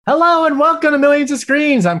Hello and welcome to Millions of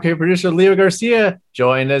Screens. I'm co-producer Leo Garcia,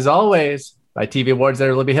 joined as always by TV awards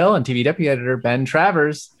editor Libby Hill and TV deputy editor Ben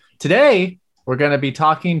Travers. Today, we're going to be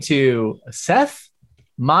talking to Seth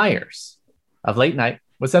Meyers of Late Night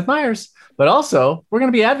with Seth Meyers, but also we're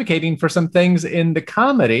going to be advocating for some things in the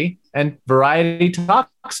comedy and variety talk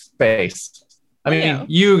space.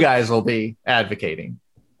 You guys will be advocating.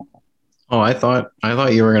 Oh, I thought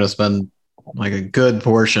you were going to spend like a good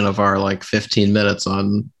portion of our 15 minutes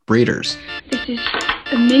on breeders. This is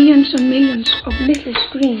millions and millions of little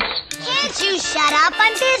screens. Can't you shut up?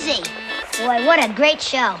 I'm busy. Boy, what a great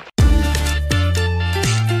show.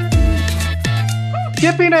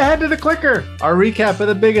 Skipping ahead to the clicker, our recap of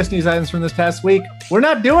the biggest news items from this past week. We're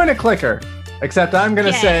not doing a clicker, except I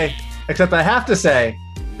have to say,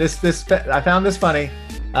 I found this funny.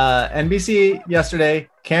 NBC yesterday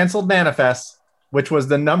canceled Manifest, which was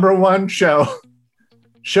the number one show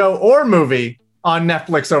or movie on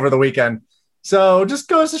Netflix over the weekend. So just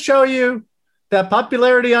goes to show you that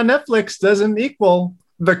popularity on Netflix doesn't equal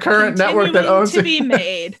the current network that owns to be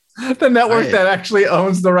made. the network that actually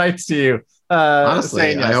owns the rights to you.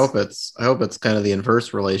 Honestly, yes. I hope it's kind of the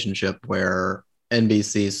inverse relationship where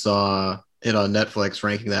NBC saw it on Netflix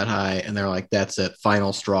ranking that high, and they're like, "That's it,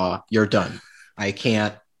 final straw. You're done. I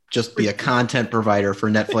can't just be a content provider for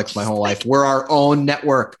Netflix my whole life. We're our own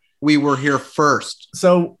network. We were here first."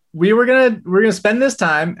 So we're gonna spend this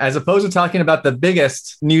time, as opposed to talking about the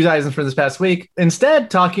biggest news items for this past week, instead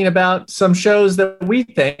talking about some shows that we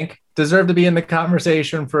think deserve to be in the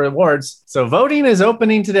conversation for awards. So voting is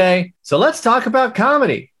opening today. So let's talk about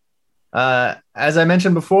comedy. As I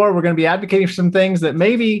mentioned before, we're going to be advocating for some things that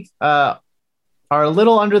maybe are a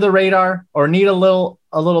little under the radar or need a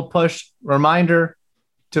little push reminder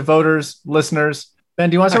to voters, listeners. Ben,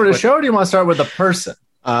 do you want to start with the show or do you want to start with the person?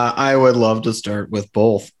 I would love to start with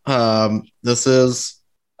both. I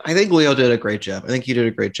think Leo did a great job. I think you did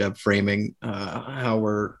a great job framing how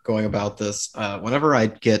we're going about this. Whenever I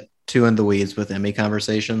get too in the weeds with Emmy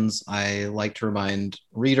conversations, I like to remind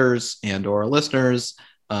readers and or listeners,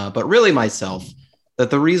 but really myself, that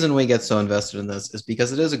the reason we get so invested in this is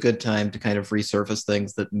because it is a good time to kind of resurface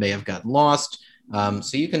things that may have gotten lost.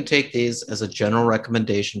 So you can take these as a general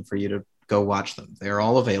recommendation for you to go watch them. They're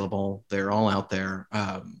all available. They're all out there.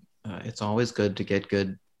 It's always good to get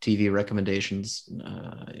good TV recommendations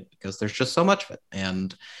because there's just so much of it.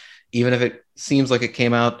 And even if it seems like it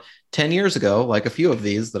came out 10 years ago, like a few of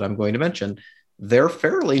these that I'm going to mention, they're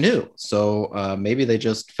fairly new. So maybe they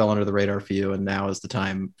just fell under the radar for you, and now is the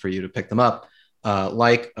time for you to pick them up.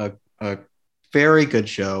 Like a very good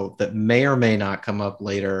show that may or may not come up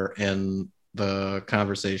later in the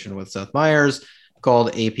conversation with Seth Meyers,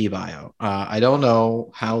 called AP Bio. I don't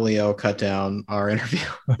know how Leo cut down our interview,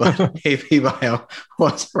 but AP Bio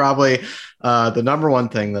was probably the number one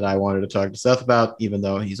thing that I wanted to talk to Seth about, even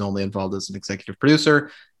though he's only involved as an executive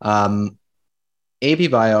producer.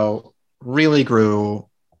 AP Bio really grew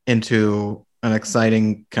into an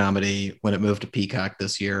exciting comedy when it moved to Peacock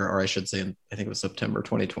this year, or I should say, I think it was September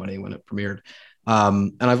 2020 when it premiered.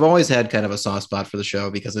 And I've always had kind of a soft spot for the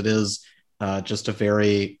show because it is just a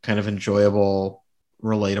very kind of enjoyable,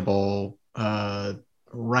 relatable,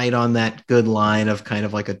 right on that good line of kind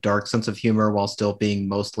of like a dark sense of humor while still being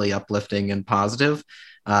mostly uplifting and positive.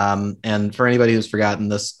 And for anybody who's forgotten,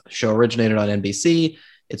 this show originated on NBC.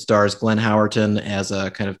 It stars Glenn Howerton as a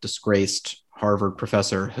kind of disgraced Harvard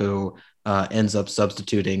professor who ends up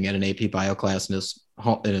substituting in an AP Bio class in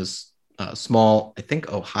his small, I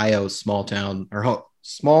think Ohio small town or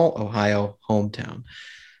small Ohio hometown.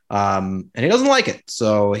 And he doesn't like it.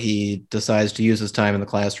 So he decides to use his time in the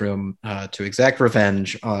classroom to exact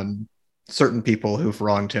revenge on certain people who've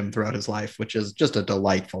wronged him throughout his life, which is just a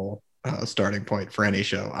delightful starting point for any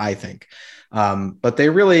show, I think. But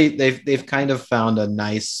they've kind of found a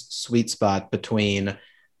nice sweet spot between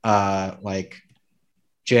like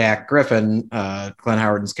Jack Griffin, Glenn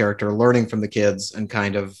Howerton's character, learning from the kids and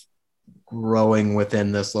kind of growing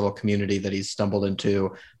within this little community that he's stumbled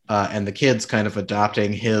into, and the kids kind of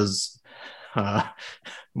adopting his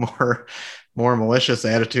more malicious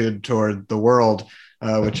attitude toward the world,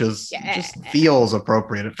 which is just feels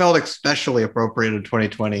appropriate. It felt especially appropriate in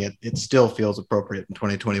 2020. It still feels appropriate in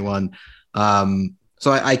 2021.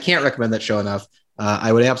 So I can't recommend that show enough.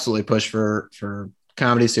 I would absolutely push for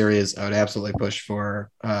comedy series. I would absolutely push for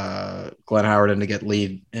Glenn Howerton to get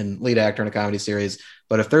lead actor in a comedy series.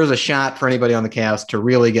 But if there's a shot for anybody on the cast to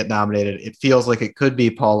really get nominated, it feels like it could be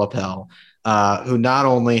Paul Appel. who not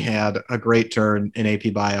only had a great turn in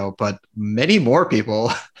AP Bio, but many more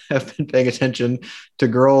people have been paying attention to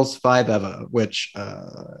Girls 5 Eva, which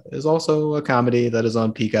is also a comedy that is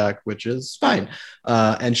on Peacock, which is fine.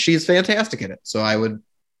 And she's fantastic in it. So I would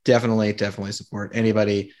definitely support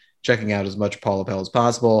anybody checking out as much Paula Pell as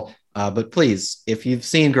possible. But please, if you've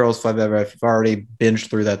seen Girls 5 Eva, if you've already binged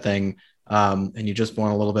through that thing, and you just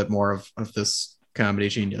want a little bit more of this comedy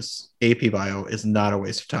genius, AP Bio is not a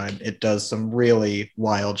waste of time. It does some really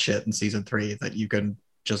wild shit in season 3 that you can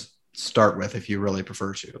just start with if you really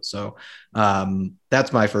prefer to. So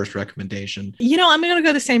that's my first recommendation. I'm going to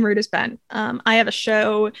go the same route as Ben. I have a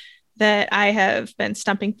show that I have been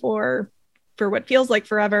stumping for what feels like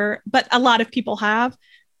forever, but a lot of people have.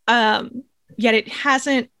 Yet it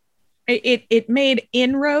hasn't. It made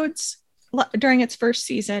inroads during its first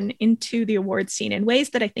season into the awards scene in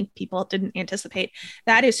ways that I think people didn't anticipate.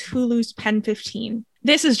 That is Hulu's Pen 15.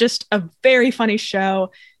 This is just a very funny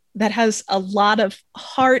show that has a lot of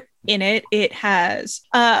heart in it. It has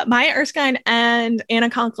Maya Erskine and Anna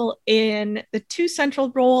Konkle in the 2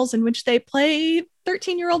 central roles in which they play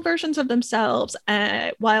 13-year-old versions of themselves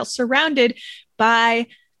while surrounded by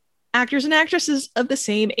actors and actresses of the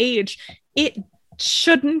same age. It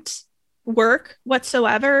shouldn't work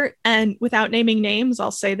whatsoever. And without naming names,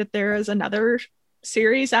 I'll say that there is another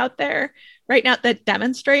series out there right now that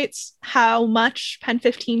demonstrates how much Pen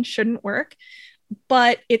 15 shouldn't work.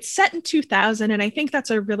 But it's set in 2000, and I think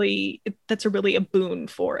that's a really a boon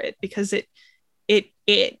for it, because it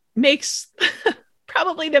makes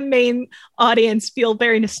probably the main audience feel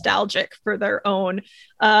very nostalgic for their own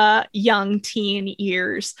young teen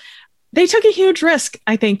years. They took a huge risk,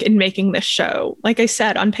 I think, in making this show. Like I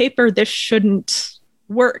said, on paper, this shouldn't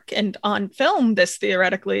work. And on film, this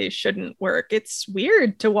theoretically shouldn't work. It's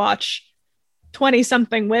weird to watch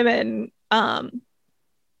 20-something women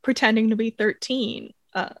pretending to be 13.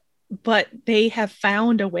 But they have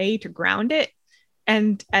found a way to ground it.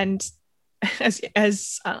 And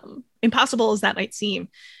as impossible as that might seem.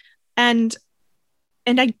 And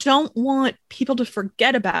I don't want people to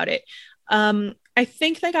forget about it. I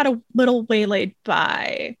think they got a little waylaid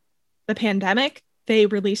by the pandemic. They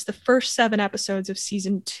released the first 7 episodes of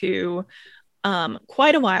season 2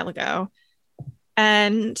 quite a while ago,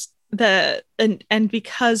 and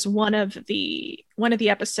because one of the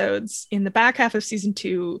episodes in the back half of season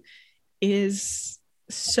 2 is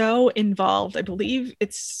so involved, I believe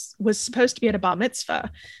was supposed to be at a bar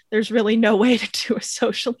mitzvah. There's really no way to do a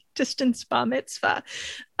social distance bar mitzvah.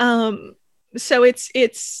 So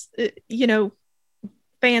it's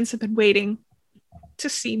fans have been waiting to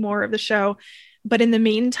see more of the show. But in the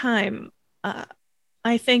meantime,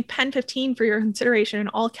 I think Pen 15 for your consideration in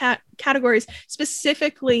all categories,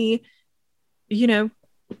 specifically,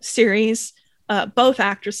 series, both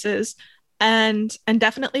actresses, and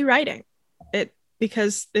definitely writing it,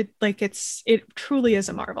 because it truly is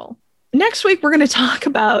a marvel. Next week, we're going to talk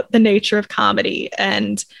about the nature of comedy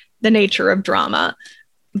and the nature of drama.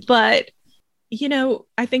 But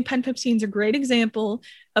I think Pen 15 is a great example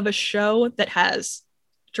of a show that has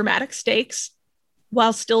dramatic stakes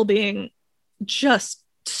while still being just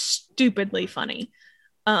stupidly funny.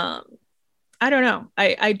 I don't know.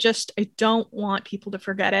 I don't want people to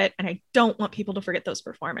forget it, and I don't want people to forget those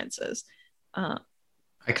performances. I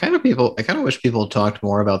kind of wish people talked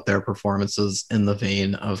more about their performances in the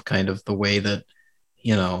vein of kind of the way that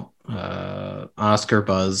Oscar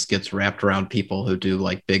buzz gets wrapped around people who do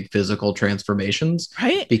like big physical transformations,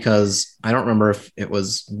 right? Because I don't remember if it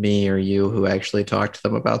was me or you who actually talked to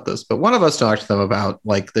them about this, but one of us talked to them about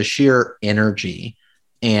like the sheer energy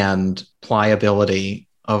and pliability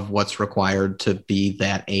of what's required to be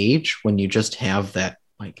that age when you just have that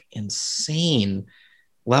like insane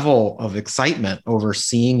level of excitement over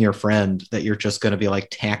seeing your friend that you're just going to be like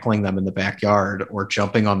tackling them in the backyard or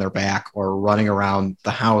jumping on their back or running around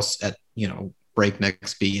the house at, breakneck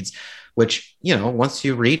speeds, which, once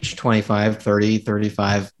you reach 25, 30,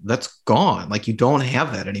 35, that's gone. Like you don't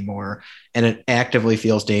have that anymore. And it actively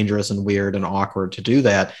feels dangerous and weird and awkward to do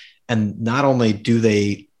that. And not only do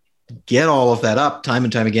they get all of that up time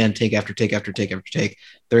and time again, take after take after take after take,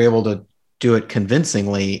 they're able to do it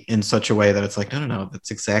convincingly in such a way that it's like, no,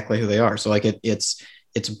 that's exactly who they are. So like it's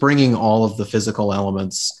bringing all of the physical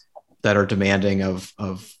elements that are demanding of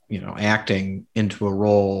acting into a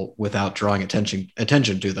role without drawing attention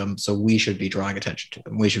to them. So we should be drawing attention to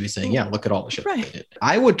them. We should be saying, yeah, look at all the shit they did.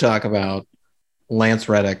 I would talk about Lance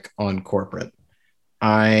Reddick on Corporate.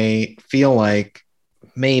 I feel like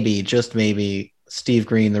maybe, just maybe, Steve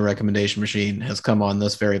Green, the recommendation machine, has come on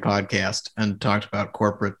this very podcast and talked about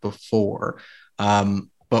Corporate before.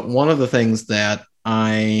 But one of the things that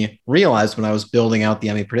I realized when I was building out the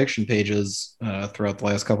Emmy prediction pages throughout the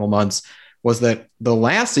last couple months was that the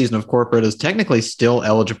last season of Corporate is technically still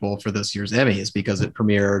eligible for this year's Emmys because it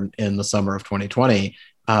premiered in the summer of 2020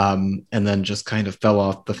 and then just kind of fell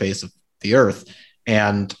off the face of the earth.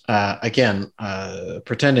 And again,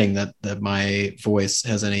 pretending that my voice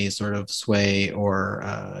has any sort of sway or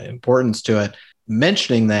importance to it,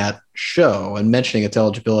 mentioning that show and mentioning its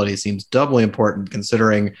eligibility seems doubly important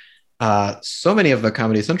considering so many of the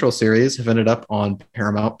Comedy Central series have ended up on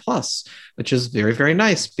Paramount Plus, which is very, very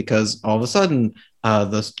nice because all of a sudden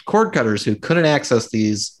the cord cutters who couldn't access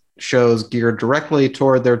these shows geared directly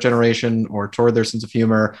toward their generation or toward their sense of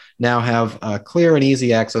humor now have a clear and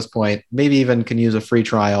easy access point, maybe even can use a free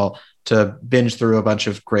trial to binge through a bunch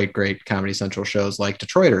of great Comedy Central shows like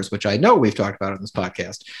Detroiters, which I know we've talked about on this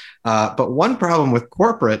podcast. But one problem with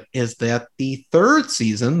Corporate is that the third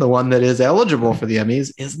season, the one that is eligible for the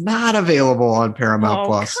Emmys, is not available on Paramount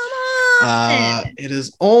Plus. It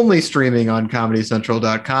is only streaming on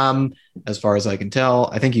ComedyCentral.com, as far as I can tell.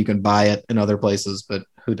 I think you can buy it in other places, but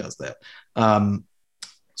who does that?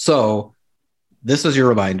 So this is your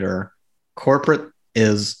reminder. Corporate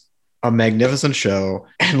is a magnificent show,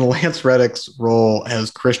 and Lance Reddick's role as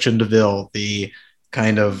Christian DeVille, the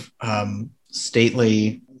kind of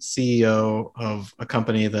stately CEO of a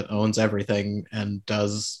company that owns everything and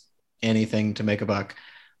does anything to make a buck.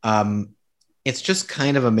 It's just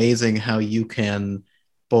kind of amazing how you can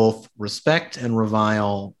both respect and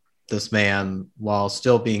revile this man while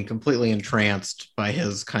still being completely entranced by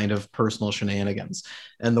his kind of personal shenanigans,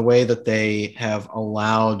 and the way that they have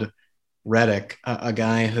allowed Reddick, a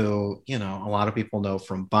guy who, you know, a lot of people know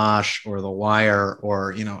from Bosch or The Wire,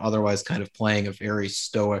 or, you know, otherwise kind of playing a very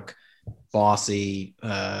stoic, bossy,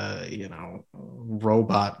 you know,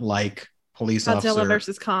 robot-like police officer. Godzilla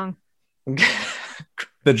versus Kong.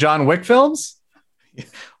 The John Wick films?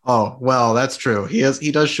 Oh, well, that's true.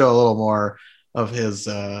 He does show a little more of his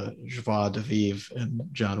joie de vivre in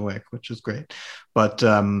John Wick, which is great. But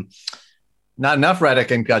not enough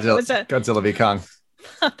Reddick in Godzilla v. Kong.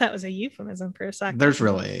 That was a euphemism for a second. There's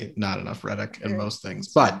really not enough Reddick in most things.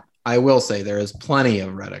 But I will say there is plenty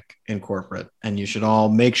of Reddick in Corporate, and you should all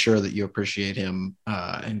make sure that you appreciate him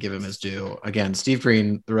and give him his due. Again, Steve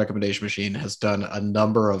Green, the recommendation machine, has done a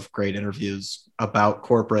number of great interviews about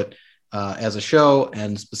Corporate as a show,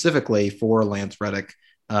 and specifically for Lance Reddick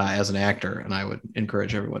as an actor. And I would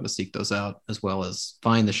encourage everyone to seek those out, as well as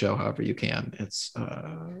find the show however you can. It's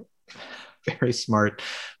very smart,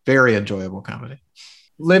 very enjoyable comedy.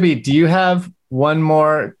 Libby, do you have one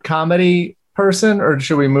more comedy person, or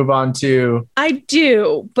should we move on to? I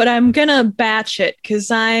do, but I'm gonna batch it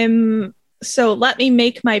because so let me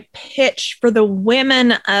make my pitch for the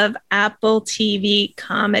women of Apple TV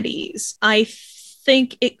comedies. I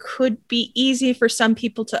think it could be easy for some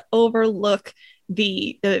people to overlook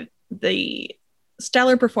the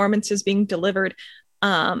stellar performances being delivered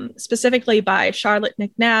specifically by Charlotte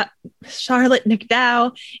Nickdow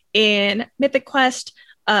in Mythic Quest.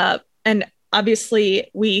 And obviously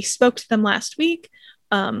we spoke to them last week,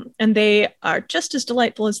 and they are just as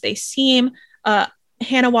delightful as they seem.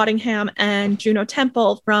 Hannah Waddingham and Juno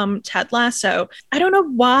Temple from Ted Lasso. I don't know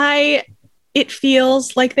why it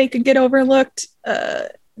feels like they could get overlooked.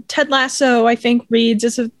 Ted Lasso, I think, reads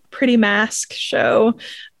as a pretty mask show.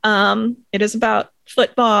 It is about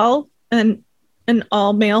football and an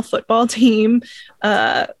all-male football team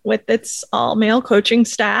with its all-male coaching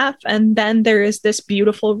staff, and then there is this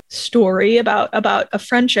beautiful story about a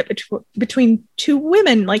friendship between two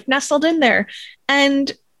women, like nestled in there,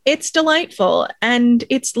 and it's delightful and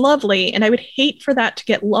it's lovely, and I would hate for that to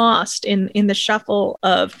get lost in the shuffle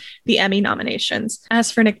of the Emmy nominations.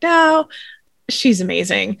 As for Nickdow, she's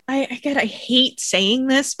amazing. I hate saying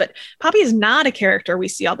this, but Poppy is not a character we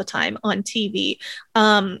see all the time on TV.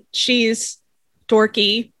 She's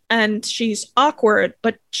dorky and she's awkward,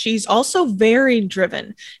 but she's also very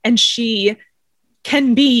driven, and she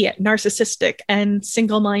can be narcissistic and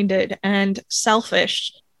single-minded and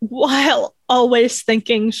selfish while always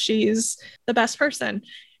thinking she's the best person.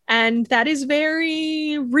 And that is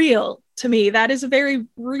very real to me. That is a very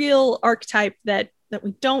real archetype that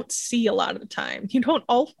we don't see a lot of the time. You don't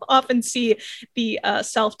often see the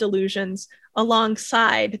self-delusions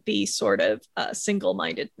alongside the sort of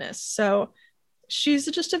single-mindedness. So she's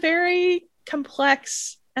just a very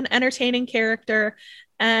complex and entertaining character,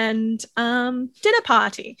 and did a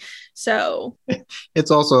party. So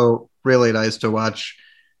it's also really nice to watch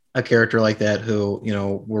a character like that who, you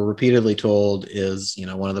know, we're repeatedly told is, you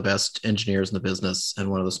know, one of the best engineers in the business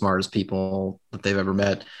and one of the smartest people that they've ever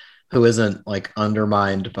met, who isn't like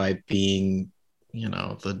undermined by being, you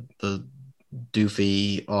know, the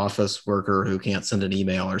doofy office worker who can't send an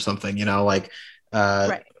email or something, like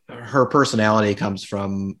Right. her personality comes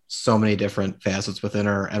from so many different facets within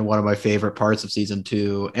her. And one of my favorite parts of season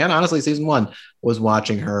 2, and honestly season 1, was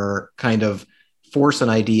watching her kind of force an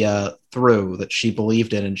idea through that she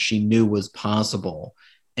believed in and she knew was possible.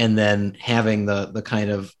 And then having the kind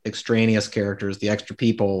of extraneous characters, the extra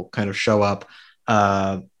people kind of show up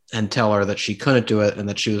and tell her that she couldn't do it and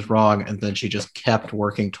that she was wrong. And then she just kept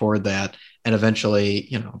working toward that. And eventually,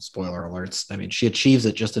 spoiler alerts, I mean, she achieves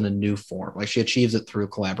it just in a new form. Like she achieves it through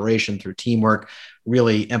collaboration, through teamwork,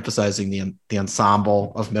 really emphasizing the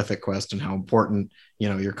ensemble of Mythic Quest and how important,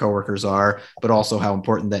 your coworkers are, but also how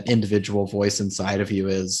important that individual voice inside of you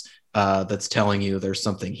is that's telling you there's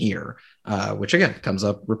something here, which again comes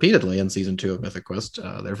up repeatedly in season 2 of Mythic Quest.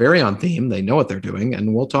 They're very on theme. They know what they're doing.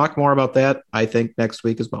 And we'll talk more about that, I think, next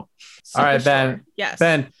week as well. All right, Ben. Yes.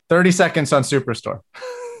 Ben, 30 seconds on Superstore.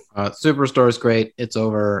 Superstore is great. It's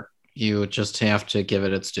over. You just have to give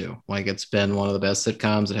it its due. Like, it's been one of the best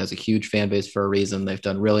sitcoms. It has a huge fan base for a reason. They've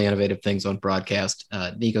done really innovative things on broadcast.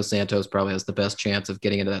 Nico Santos probably has the best chance of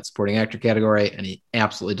getting into that supporting actor category, and he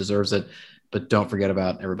absolutely deserves it. But don't forget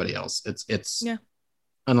about everybody else. It's an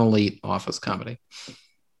elite office comedy.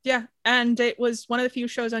 Yeah, and it was one of the few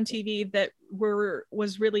shows on TV that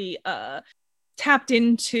was really tapped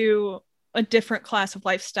into a different class of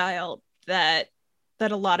lifestyle that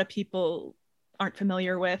a lot of people aren't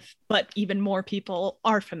familiar with, but even more people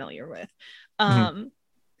are familiar with.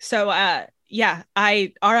 So I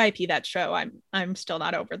RIP that show. I'm still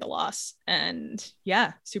not over the loss. And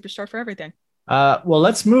yeah, Superstore for everything. Well,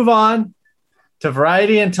 let's move on to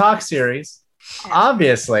Variety and Talk series.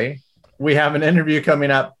 Obviously, we have an interview coming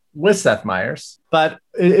up with Seth Meyers, but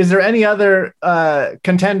is there any other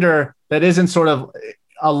contender that isn't sort of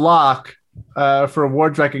a lock for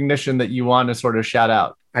awards recognition that you want to sort of shout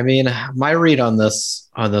out? I mean, my read on this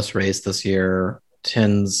race this year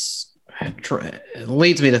leads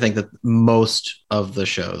me to think that most of the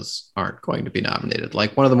shows aren't going to be nominated.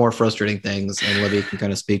 Like, one of the more frustrating things, and Libby can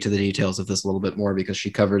kind of speak to the details of this a little bit more because she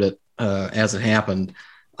covered it as it happened.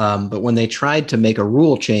 But when they tried to make a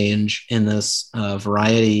rule change in this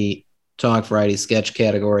variety sketch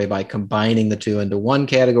category by combining the two into one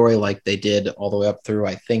category, like they did all the way up through,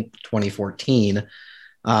 I think, 2014,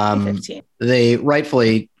 they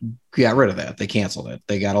rightfully got rid of that. They canceled it.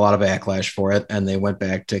 They got a lot of backlash for it, and they went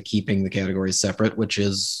back to keeping the categories separate, which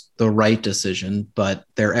is the right decision. But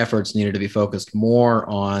their efforts needed to be focused more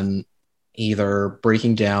on either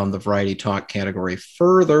breaking down the variety talk category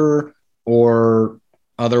further or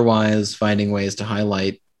otherwise finding ways to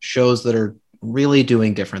highlight shows that are really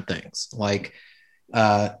doing different things. Like,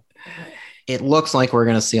 it looks like we're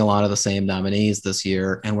going to see a lot of the same nominees this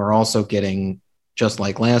year, and we're also getting, just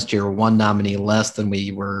like last year, one nominee less than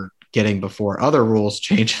we were getting before other rules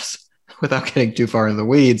changes. Without getting too far in the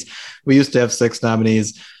weeds, we used to have 6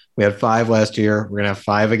 nominees. We had 5 last year. We're going to have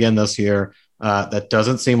 5 again this year. That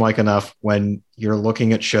doesn't seem like enough when you're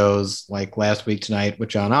looking at shows like Last Week Tonight with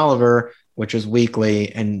John Oliver, which is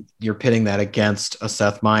weekly, and you're pitting that against a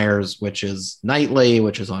Seth Meyers, which is nightly,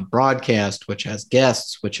 which is on broadcast, which has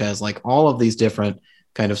guests, which has like all of these different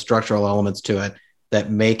kind of structural elements to it that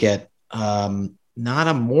make it not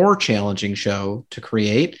a more challenging show to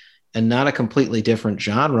create and not a completely different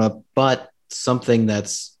genre, but something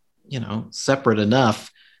that's, separate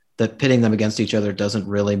enough that pitting them against each other doesn't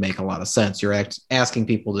really make a lot of sense. You're asking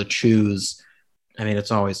people to choose. I mean,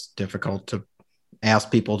 it's always difficult to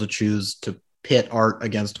ask people to choose to pit art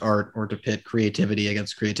against art or to pit creativity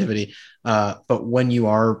against creativity. But when you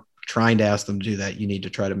are trying to ask them to do that, you need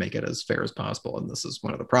to try to make it as fair as possible. And this is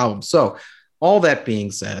one of the problems. So all that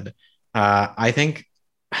being said, I think,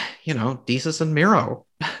 Desus and Miro,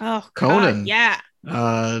 Conan,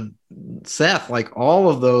 Seth, like all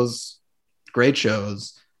of those great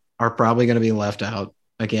shows are probably going to be left out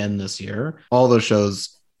again this year. All those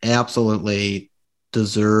shows absolutely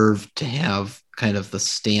deserve to have kind of the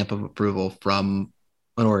stamp of approval from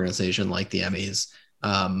an organization like the Emmys.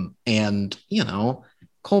 And,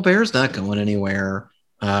 Colbert's not going anywhere.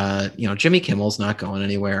 Jimmy Kimmel's not going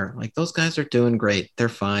anywhere. Like, those guys are doing great. They're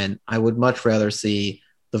fine. I would much rather see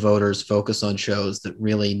the voters focus on shows that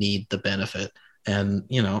really need the benefit. And,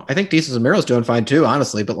 I think Desus and Mero's doing fine too,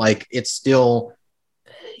 honestly, but like, it's still,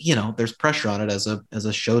 there's pressure on it as a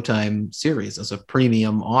Showtime series, as a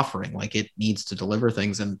premium offering. Like, it needs to deliver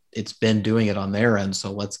things, and it's been doing it on their end.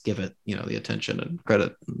 So let's give it, the attention and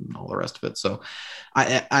credit and all the rest of it. So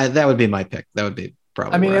I that would be my pick. That would be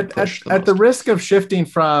probably, at the risk of shifting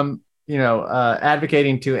from,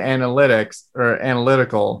 advocating to analytics or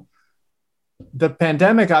analytical, the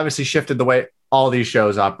pandemic obviously shifted the way all these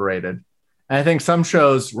shows operated. And I think some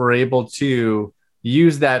shows were able to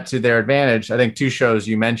use that to their advantage. I think two shows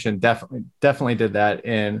you mentioned definitely did that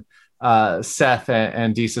in Seth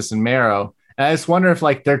and Desus and Mero. And I just wonder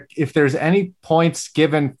if there's any points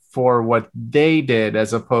given for what they did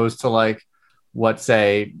as opposed to like what,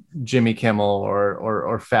 say, Jimmy Kimmel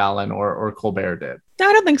or Fallon or Colbert did. No,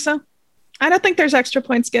 I don't think so. I don't think there's extra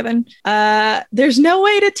points given. There's no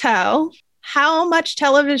way to tell how much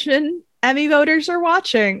television Emmy voters are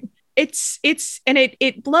watching.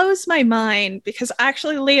 It blows my mind because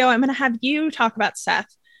actually, Leo, I'm going to have you talk about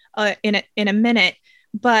Seth in a minute,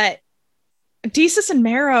 but Desus and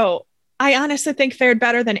Mero, I honestly think fared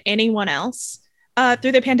better than anyone else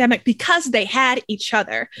through the pandemic because they had each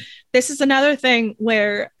other. This is another thing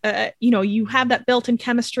where, you have that built-in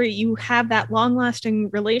chemistry, you have that long-lasting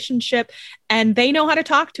relationship, and they know how to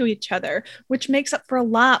talk to each other, which makes up for a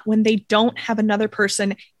lot when they don't have another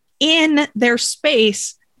person in their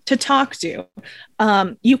space to talk to.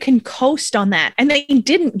 You can coast on that. And they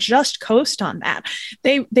didn't just coast on that.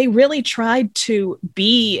 They really tried to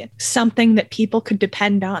be something that people could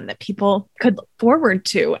depend on, that people could look forward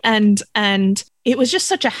to. And it was just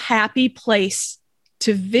such a happy place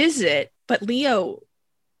to visit. But Leo,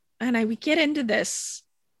 and we get into this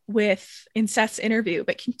in Seth's interview,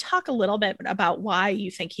 but can you talk a little bit about why you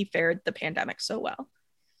think he fared the pandemic so well?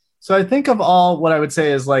 So I think of all what I would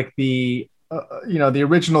say is like the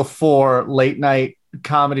original 4 late night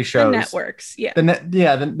comedy shows. The networks, yeah.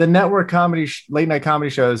 The network comedy, late night comedy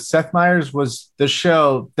shows. Seth Meyers was the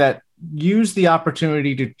show that used the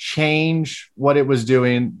opportunity to change what it was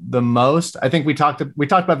doing the most. I think we talked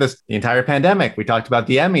about this the entire pandemic. We talked about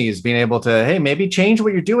the Emmys being able to, hey, maybe change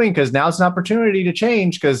what you're doing because now it's an opportunity to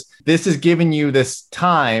change because this is giving you this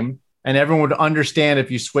time and everyone would understand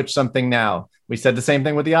if you switch something now. We said the same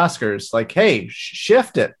thing with the Oscars. Like, hey,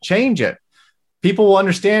 shift it, change it. People will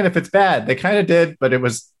understand if it's bad. They kind of did, but it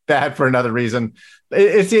was bad for another reason.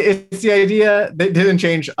 It's the idea they didn't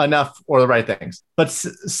change enough or the right things. But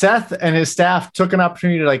Seth and his staff took an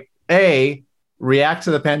opportunity to react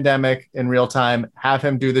to the pandemic in real time, have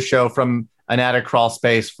him do the show from an attic crawl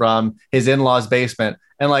space from his in-laws' basement,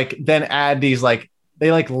 and then add these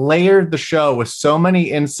they layered the show with so many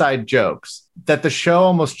inside jokes that the show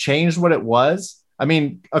almost changed what it was. I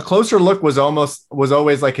mean, A Closer Look was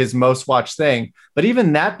always like his most watched thing, but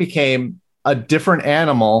even that became a different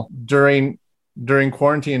animal during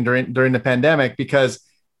quarantine, during the pandemic, because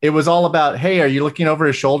it was all about, hey, are you looking over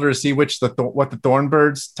his shoulder to see what the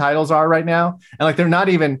Thornbirds titles are right now? And they're not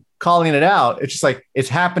even calling it out. It's just it's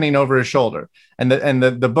happening over his shoulder, and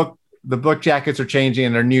the book jackets are changing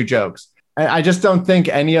and they're new jokes. I just don't think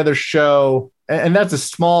any other show. And that's a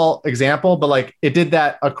small example, but it did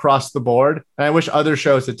that across the board. And I wish other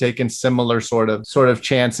shows had taken similar sort of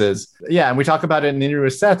chances. Yeah. And we talk about it in the interview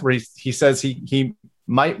with Seth, where he says he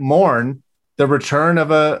might mourn the return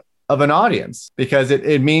of an audience because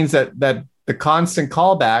it means that the constant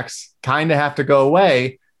callbacks kind of have to go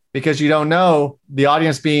away because you don't know the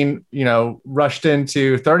audience being, rushed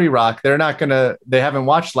into 30 Rock. They haven't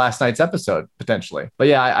watched last night's episode potentially. But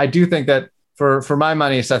yeah, I do think that for my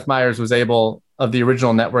money, Seth Meyers was able, of the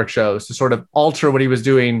original network shows, to sort of alter what he was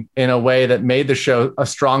doing in a way that made the show a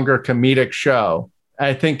stronger comedic show.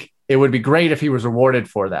 I think it would be great if he was rewarded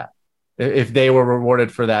for that, if they were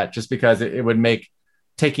rewarded for that, just because it would make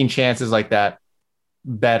taking chances like that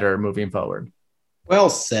better moving forward.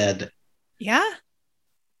 Well said. Yeah.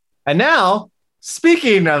 And now,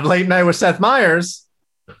 speaking of Late Night with Seth Meyers,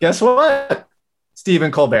 guess what?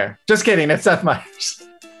 Stephen Colbert. Just kidding. It's Seth Meyers.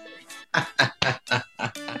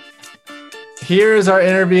 Here's our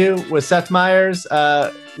interview with Seth Meyers.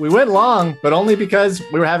 We went long, but only because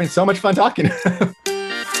we were having so much fun talking.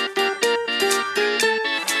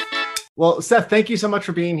 Well, Seth, thank you so much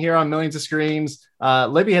for being here on Millions of Screens.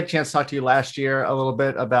 Libby had a chance to talk to you last year a little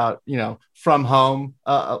bit about, from home,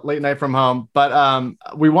 late night from home. But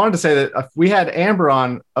we wanted to say that we had Amber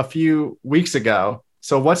on a few weeks ago.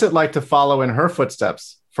 So what's it like to follow in her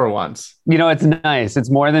footsteps for once? It's nice. It's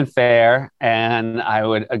more than fair. And I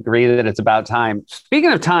would agree that it's about time.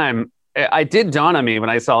 Speaking of time, it did dawn on me when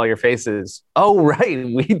I saw all your faces. Oh, right.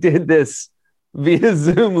 We did this via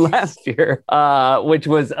Zoom last year, which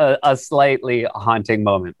was a slightly haunting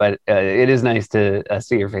moment. But it is nice to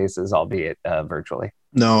see your faces, albeit virtually.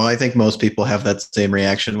 No, I think most people have that same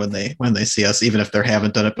reaction when they see us, even if they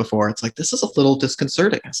haven't done it before. It's like, this is a little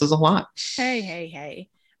disconcerting. This is a lot. Hey.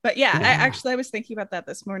 But yeah. I was thinking about that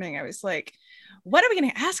this morning. I was like, what are we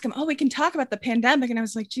going to ask him? Oh, we can talk about the pandemic. And I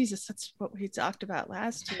was like, Jesus, that's what we talked about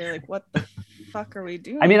last year. Like, what the fuck are we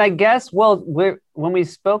doing? I mean, I guess, when we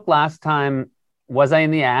spoke last time, was I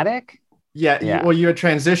in the attic? Yeah. Yeah. Well, you had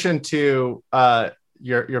transitioned to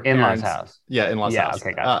your In-laws parents' house. Yeah, in-laws Yeah, house.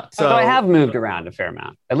 okay, gotcha. So So I have moved around a fair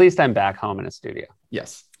amount. At least I'm back home in a studio.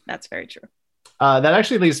 Yes. That's very true. That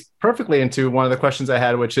actually leads perfectly into one of the questions I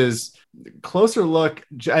had, which is closer look,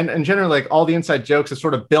 and generally, like all the inside jokes are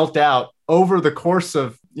sort of built out over the course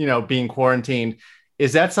of being quarantined.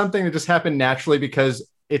 Is that something that just happened naturally because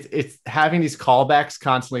it's having these callbacks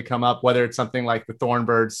constantly come up, whether it's something like the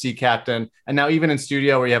Thornbird, Sea Captain, and now even in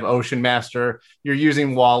studio where you have Ocean Master, you're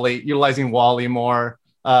utilizing Wally more,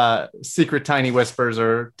 secret tiny whispers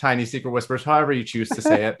or tiny secret whispers, however you choose to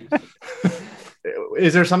say it.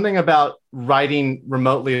 Is there something about writing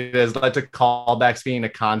remotely that has led to callbacks being a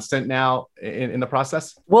constant now in the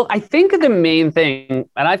process? Well, I think the main thing,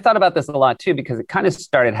 and I've thought about this a lot too, because it kind of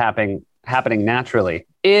started happening naturally,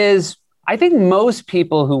 is I think most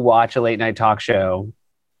people who watch a late night talk show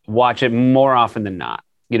watch it more often than not.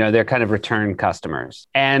 They're kind of return customers.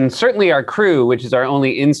 And certainly our crew, which is our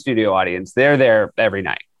only in-studio audience, they're there every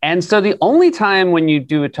night. And so the only time when you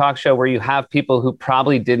do a talk show where you have people who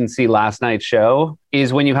probably didn't see last night's show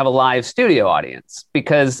is when you have a live studio audience,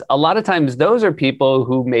 because a lot of times those are people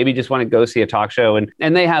who maybe just want to go see a talk show and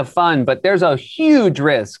they have fun, but there's a huge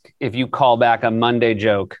risk if you call back a Monday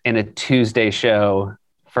joke in a Tuesday show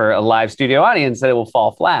for a live studio audience that it will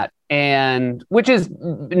fall flat. And which is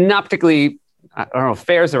not particularly, I don't know if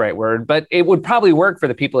fair is the right word, but it would probably work for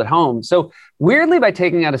the people at home. So weirdly, by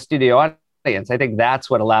taking out a studio audience, I think that's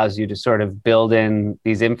what allows you to sort of build in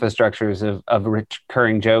these infrastructures of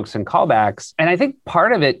recurring jokes and callbacks. And I think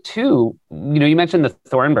part of it too, you mentioned the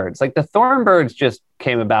Thornbirds. Like the Thornbirds just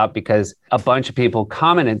came about because a bunch of people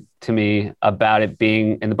commented to me about it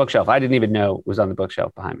being in the bookshelf. I didn't even know it was on the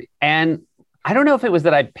bookshelf behind me. And I don't know if it was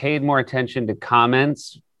that I paid more attention to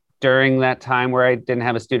comments during that time where I didn't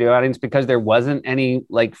have a studio audience because there wasn't any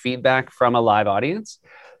like feedback from a live audience.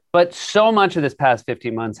 But so much of this past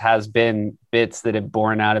 15 months has been bits that have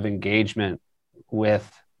borne out of engagement with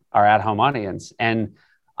our at-home audience. And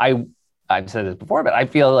I've said this before, but I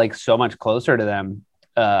feel like so much closer to them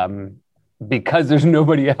because there's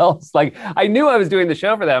nobody else. Like I knew I was doing the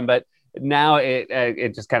show for them, but now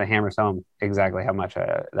it just kind of hammers home exactly how much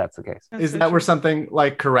that's the case. Is that where something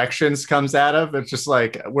like corrections comes out of? It's just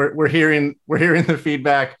like we're hearing the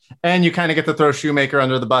feedback, and you kind of get to throw Shoemaker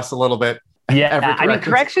under the bus a little bit. Yeah, I mean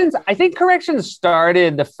corrections. I think corrections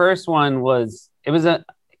started. The first one was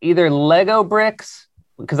either Lego bricks,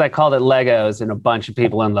 because I called it Legos, and a bunch of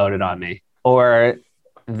people unloaded on me, or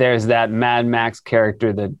there's that Mad Max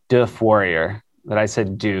character, the Doof Warrior, that I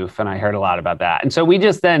said doof, and I heard a lot about that. And so we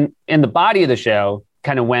just then, in the body of the show,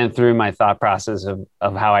 kind of went through my thought process of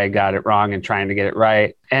how I got it wrong and trying to get it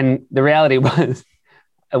right. And the reality was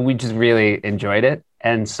we just really enjoyed it.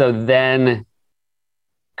 And so then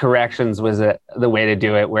corrections was the way to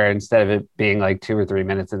do it, where instead of it being like 2 or 3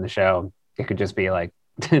 minutes in the show, it could just be like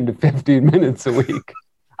 10 to 15 minutes a week.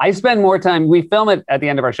 I spend more time, we film it at the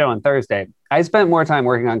end of our show on Thursday. I spent more time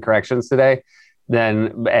working on corrections today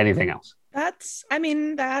than anything else. That's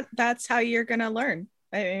how you're going to learn.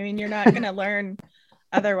 I mean, you're not going to learn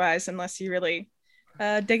otherwise unless you really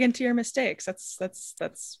dig into your mistakes.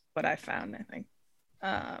 That's what I found, I think.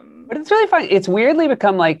 But it's really fun. It's weirdly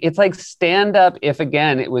become like, it's like stand up if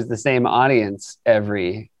again, it was the same audience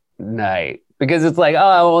every night, because it's like,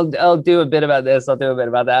 oh, I'll do a bit about this. I'll do a bit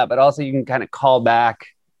about that. But also you can kind of call back,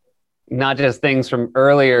 not just things from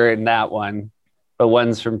earlier in that one, but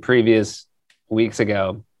ones from previous weeks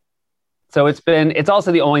ago. So it's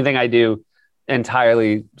also the only thing I do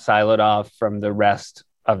entirely siloed off from the rest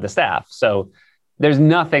of the staff. So there's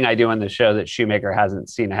nothing I do on the show that Shoemaker hasn't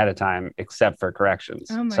seen ahead of time except for corrections.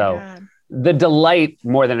 Oh my so God. The delight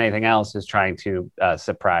more than anything else is trying to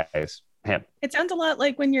surprise him. It sounds a lot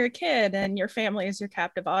like when you're a kid and your family is your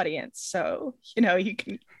captive audience. So, you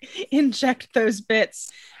can inject those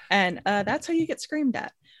bits and that's how you get screamed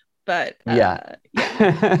at. But yeah.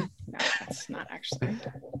 No, that's not actually.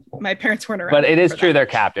 My parents weren't around. But it is true, they're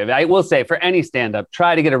captive. I will say, for any stand-up,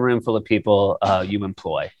 try to get a room full of people you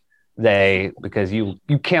employ. Because you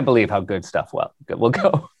can't believe how good stuff will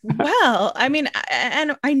go. Well, I mean,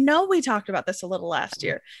 and I know we talked about this a little last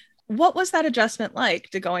year. What was that adjustment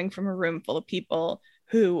like to going from a room full of people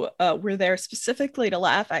who were there specifically to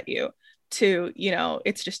laugh at you to,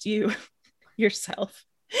 it's just you, yourself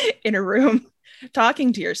in a room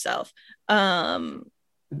talking to yourself?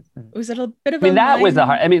 Was it a bit of that was the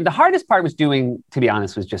hard. I mean, the hardest part was to be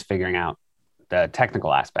honest, was just figuring out the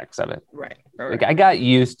technical aspects of it. Right. Like I got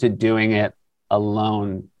used to doing it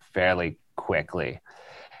alone fairly quickly.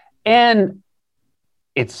 And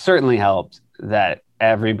it certainly helped that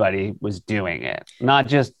everybody was doing it, not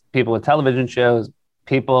just people with television shows,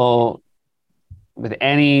 people with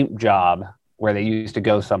any job where they used to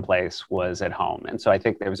go someplace was at home. And so I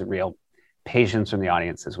think there was a real patience from the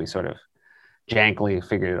audience as we sort of jankily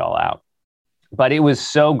figured it all out. But it was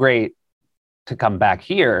so great to come back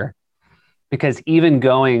here because even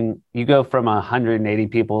you go from 180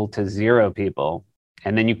 people to 0 people,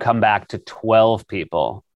 and then you come back to 12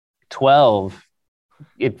 people. 12,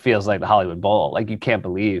 it feels like the Hollywood Bowl. Like you can't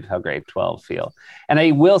believe how great 12 feel. And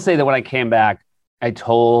I will say that when I came back, I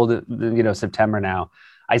told, September now,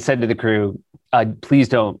 I said to the crew, please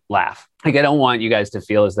don't laugh. Like, I don't want you guys to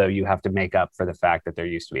feel as though you have to make up for the fact that there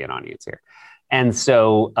used to be an audience here. And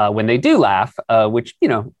so when they do laugh, which,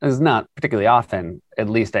 is not particularly often, at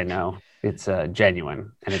least I know it's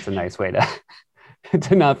genuine, and it's a nice way to,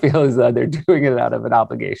 to not feel as though they're doing it out of an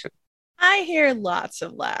obligation. I hear lots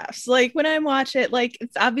of laughs. Like when I watch it, like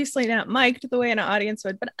it's obviously not mic'd the way an audience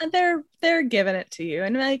would, but they're giving it to you.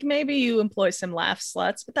 And like maybe you employ some laugh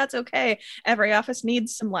sluts, but that's okay. Every office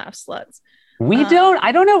needs some laugh sluts.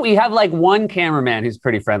 I don't know. We have like one cameraman who's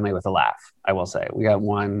pretty friendly with a laugh, I will say. We got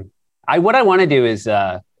one. What I want to do is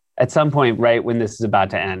at some point, right when this is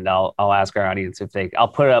about to end, I'll ask our audience if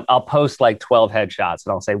I'll post like 12 headshots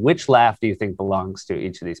and I'll say, which laugh do you think belongs to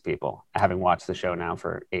each of these people? Having watched the show now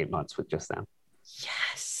for 8 months with just them.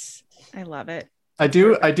 Yes. I love it. I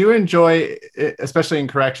do enjoy, especially in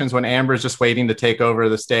corrections, when Amber's just waiting to take over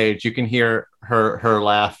the stage. You can hear her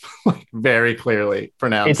laugh like very clearly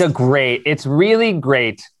pronounced. It's really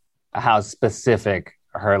great how specific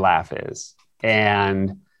her laugh is.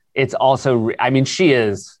 And it's also, she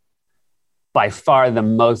is by far the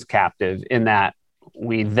most captive in that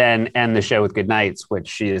we then end the show with good nights, which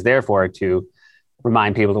she is there for to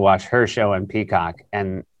remind people to watch her show on Peacock.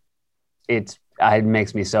 And it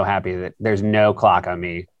makes me so happy that there's no clock on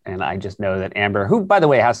me. And I just know that Amber, who, by the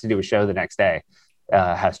way, has to do a show the next day,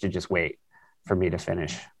 has to just wait for me to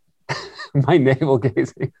finish my navel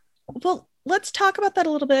gazing. Well, let's talk about that a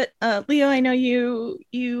little bit. Leo, I know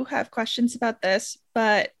you have questions about this,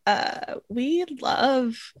 but we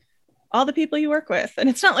love all the people you work with. And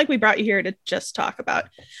it's not like we brought you here to just talk about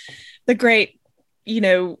the great,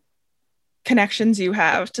 connections you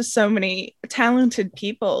have to so many talented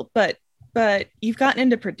people, but you've gotten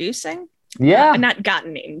into producing. Yeah. Not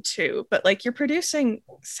gotten into, but like you're producing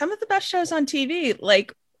some of the best shows on TV.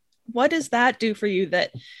 Like, what does that do for you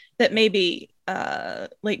that maybe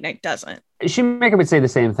late night doesn't? Shoemaker would say the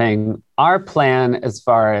same thing. Our plan as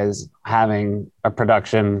far as having a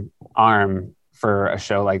production arm for a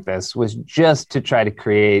show like this was just to try to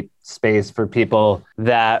create space for people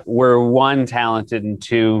that were, one, talented, and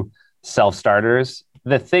two, self-starters.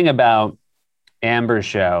 The thing about Amber's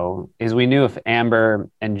show is we knew if Amber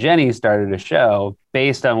and Jenny started a show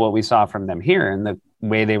based on what we saw from them here and the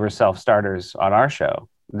way they were self-starters on our show,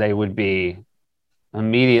 they would be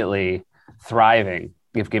immediately thriving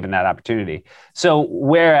if given that opportunity. So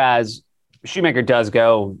whereas Shoemaker does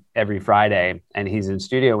go every Friday and he's in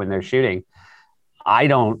studio when they're shooting, I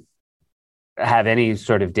don't have any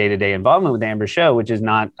sort of day-to-day involvement with Amber's show, which is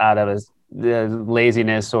not out of a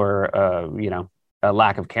laziness or a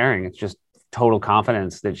lack of caring. It's just total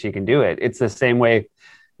confidence that she can do it. It's the same way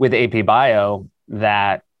with AP Bio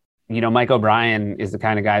that, Mike O'Brien is the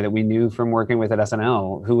kind of guy that we knew from working with at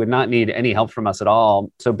SNL who would not need any help from us at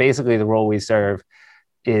all. So basically the role we serve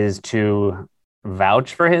is to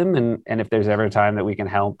vouch for him. And if there's ever a time that we can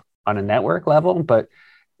help on a network level, but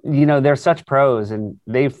they're such pros and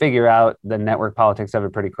they figure out the network politics of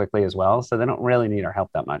it pretty quickly as well. So they don't really need our help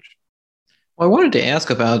that much. Well, I wanted to ask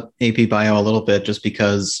about AP Bio a little bit, just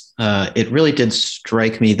because it really did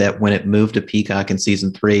strike me that when it moved to Peacock in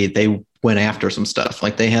season 3, they went after some stuff.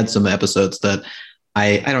 Like they had some episodes that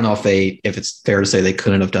I don't know if it's fair to say they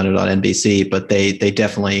couldn't have done it on NBC, but they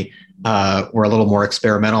definitely were a little more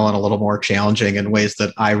experimental and a little more challenging in ways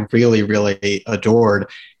that I really, really adored.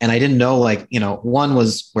 And I didn't know, one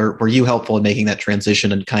was, were you helpful in making that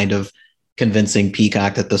transition and kind of convincing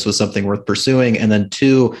Peacock that this was something worth pursuing? And then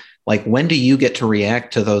two, when do you get to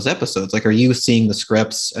react to those episodes? Are you seeing the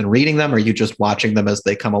scripts and reading them? Or are you just watching them as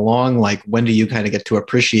they come along? When do you kind of get to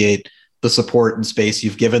appreciate the support and space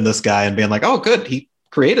you've given this guy and being like, oh, good, he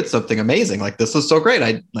created something amazing. This is so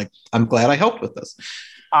great. I'm glad I helped with this.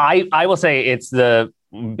 I will say it's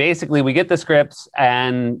basically we get the scripts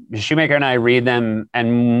and Shoemaker and I read them,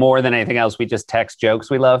 and more than anything else, we just text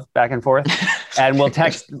jokes we love back and forth. And we'll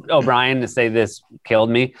text O'Brien to say this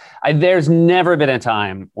killed me. There's never been a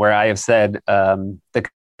time where I have said the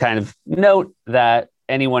kind of note that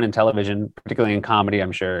anyone in television, particularly in comedy,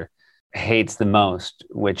 I'm sure, hates the most,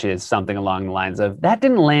 which is something along the lines of, that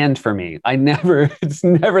didn't land for me. It's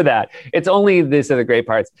never that. It's only this are the great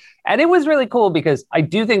parts. And it was really cool because I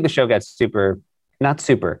do think the show got super not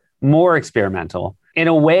super, more experimental in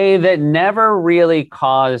a way that never really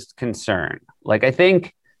caused concern. Like, I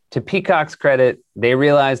think to Peacock's credit, they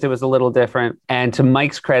realized it was a little different. And to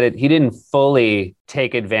Mike's credit, he didn't fully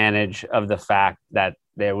take advantage of the fact that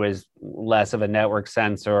there was less of a network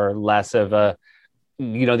sense or less of a,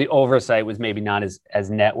 the oversight was maybe not as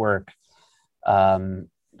network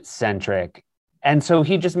centric. And so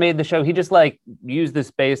he just made the show. He just used the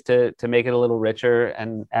space to make it a little richer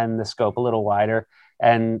and the scope a little wider.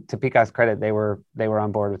 And to Peacock's credit, they were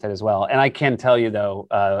on board with it as well. And I can tell you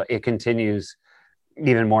though, it continues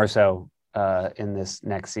even more so in this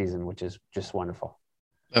next season, which is just wonderful.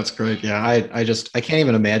 That's great. Yeah, I can't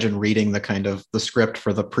even imagine reading the script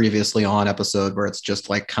for the previously on episode where it's just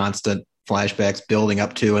like constant flashbacks building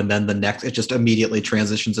up to, and then it just immediately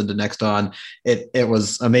transitions into next on. It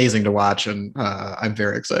was amazing to watch, and I'm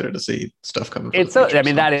very excited to see stuff coming.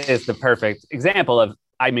 That is the perfect example of,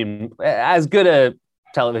 as good a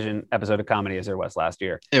television episode of comedy as there was last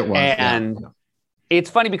year. It was, and it's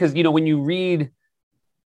funny because when you read,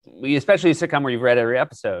 especially a sitcom where you've read every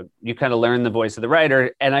episode, you kind of learn the voice of the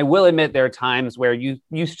writer. And I will admit there are times where you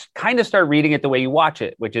kind of start reading it the way you watch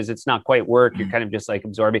it, which is it's not quite work. You're kind of just like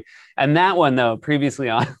absorbing. And that one though, previously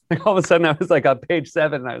on, all of a sudden I was like on page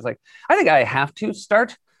 7 and I was like, I think I have to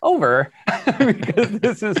start over because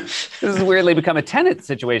this is weirdly become a Tenet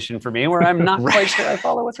situation for me where I'm not quite sure I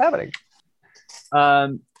follow what's happening.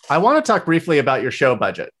 I want to talk briefly about your show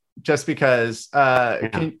budget. Just because,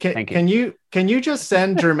 can you just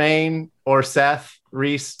send Jermaine or Seth,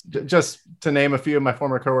 Reese, just to name a few of my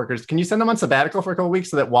former coworkers, can you send them on sabbatical for a couple of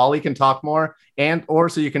weeks so that Wally can talk more or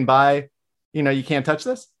so you can buy, You Can't Touch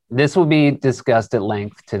This? This will be discussed at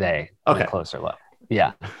length today. Okay. On a closer look.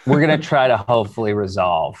 Yeah. We're going to try to hopefully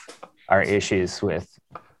resolve our issues with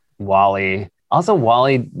Wally. Also,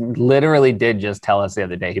 Wally literally did just tell us the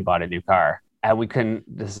other day he bought a new car. And we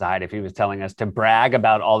couldn't decide if he was telling us to brag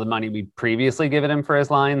about all the money we'd previously given him for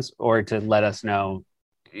his lines or to let us know,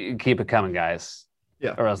 keep it coming, guys.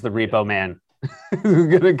 Yeah. Or else the repo man is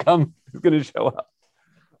going to show up.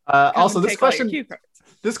 Also, this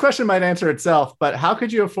question might answer itself, but how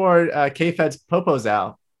could you afford K-Fed's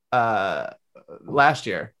Popozow last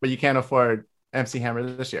year, but you can't afford MC Hammer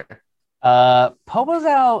this year?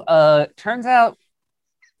 Popozow, turns out,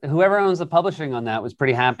 whoever owns the publishing on that was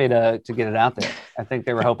pretty happy to get it out there. I think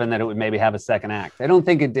they were hoping that it would maybe have a second act. I don't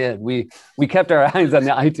think it did. We kept our eyes on the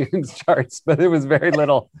iTunes charts, but there was very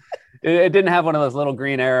little. It didn't have one of those little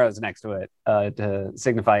green arrows next to it to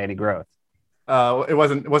signify any growth. It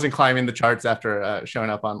wasn't climbing the charts after showing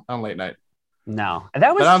up on late night. No, and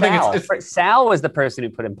that was Sal. Sal was the person who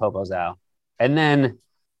put in Popozow, and then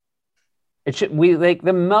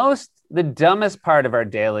the dumbest part of our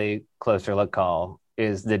daily closer look call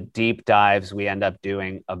is the deep dives we end up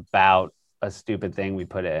doing about a stupid thing we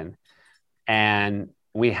put in. And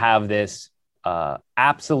we have this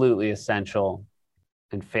absolutely essential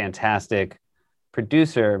and fantastic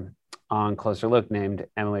producer on Closer Look named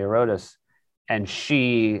Emily Arodas. And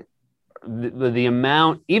the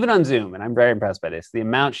amount, even on Zoom, and I'm very impressed by this, the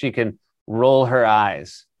amount she can roll her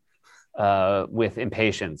eyes with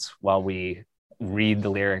impatience while we read the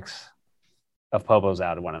lyrics of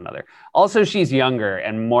Popozow to one another. Also, she's younger,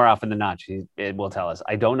 and more often than not, it will tell us,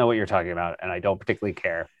 I don't know what you're talking about, and I don't particularly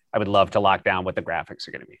care. I would love to lock down what the graphics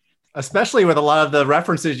are going to be. Especially with a lot of the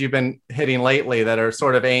references you've been hitting lately that are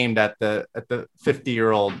sort of aimed at the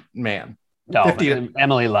 50-year-old man. No,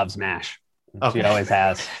 Emily loves MASH. Okay. She always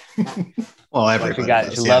has. Well,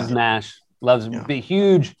 everybody she loves MASH. Loves the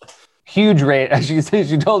huge rate.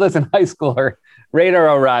 She told us in high school, her Radar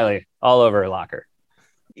O'Reilly all over her locker.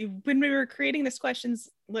 When we were creating this questions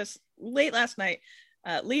list late last night,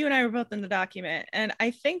 Leo and I were both in the document, and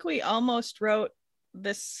I think we almost wrote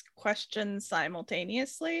this question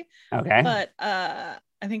simultaneously. Okay. But I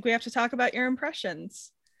think we have to talk about your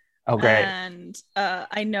impressions. Oh, great. And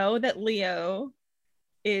I know that Leo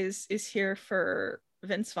is here for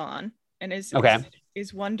Vince Vaughn and is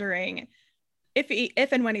wondering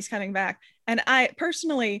if and when he's coming back. And I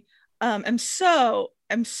personally am so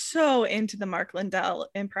into the Mark Lindell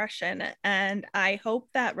impression, and I hope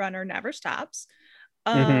that runner never stops.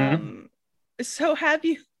 So have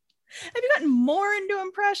you gotten more into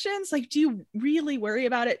impressions? Like, do you really worry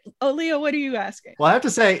about it? Oh, Leo, what are you asking? Well, I have to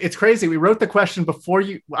say, it's crazy. We wrote the question before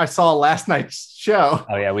I saw last night's show.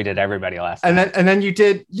 Oh yeah, we did everybody last night. And then you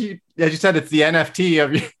did, as you said, it's the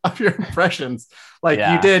NFT of your impressions. Like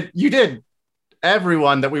you did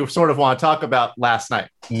everyone that we sort of want to talk about last night.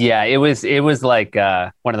 Yeah, it was like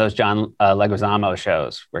one of those John Leguizamo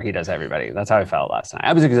shows where he does everybody. That's how I felt last night.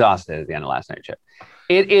 I was exhausted at the end of last night's show.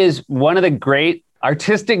 It is one of the great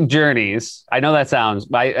artistic journeys. I know that sounds,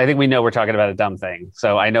 I think we know we're talking about a dumb thing.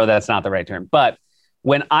 So I know that's not the right term. But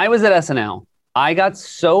when I was at SNL, I got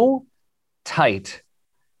so tight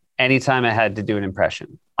anytime I had to do an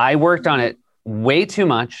impression. I worked on it way too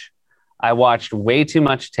much. I watched way too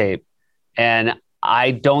much tape. And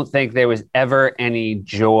I don't think there was ever any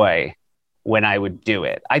joy when I would do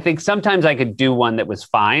it. I think sometimes I could do one that was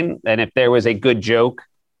fine. And if there was a good joke,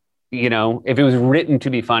 if it was written to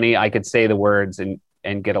be funny, I could say the words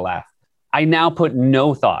and get a laugh. I now put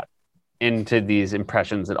no thought into these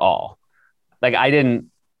impressions at all. Like I didn't,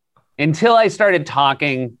 until I started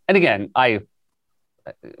talking. And again, I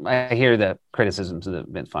hear the criticisms of the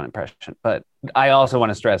Vince Vaughn impression, but I also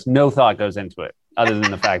want to stress no thought goes into it other than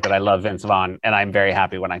the fact that I love Vince Vaughn and I'm very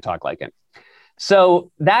happy when I talk like him.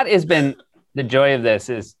 So that has been the joy of this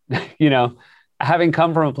is, having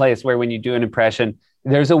come from a place where when you do an impression,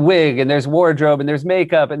 there's a wig and there's wardrobe and there's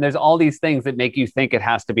makeup and there's all these things that make you think it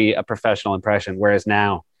has to be a professional impression. Whereas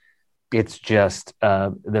now it's just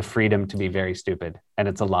the freedom to be very stupid. And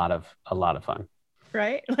it's a lot of fun.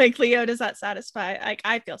 Right? Like Leo, does that satisfy? Like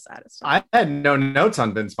I feel satisfied. I had no notes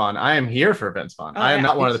on Vince Vaughn. I am here for Vince Vaughn. I am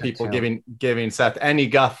not one of the people giving Seth any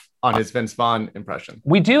guff on his Vince Vaughn impression.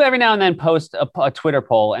 We do every now and then post a Twitter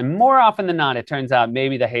poll, and more often than not, it turns out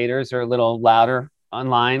maybe the haters are a little louder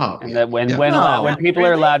online, and that when people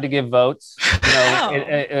are allowed to give votes,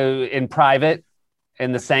 in private,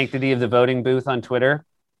 in the sanctity of the voting booth on Twitter,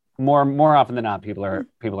 more often than not, people are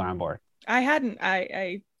on board. There you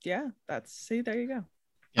go.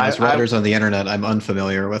 Yeah, as writers on the internet, I'm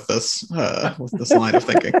unfamiliar with this line of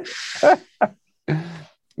thinking.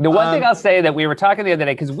 The one thing I'll say that we were talking the other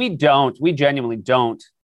day, because we genuinely don't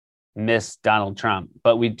miss Donald Trump,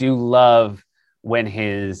 but we do love when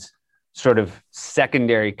his sort of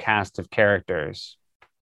secondary cast of characters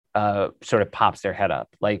sort of pops their head up.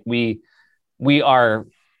 Like we sort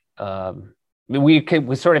of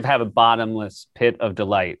have a bottomless pit of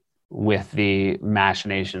delight with the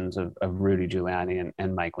machinations of Rudy Giuliani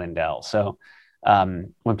and Mike Lindell. So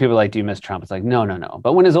when people are like, do you miss Trump? It's like, no.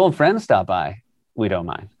 But when his old friends stop by, we don't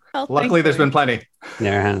mind. Well, luckily, there's been plenty.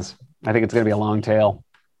 There has. I think it's going to be a long tail.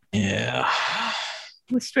 Yeah.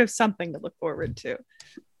 At least we have something to look forward to.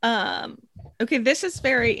 Okay, this is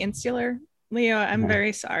very insular. Leo, I'm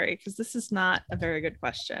very sorry because this is not a very good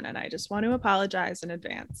question. And I just want to apologize in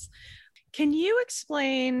advance. Can you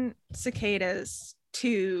explain cicadas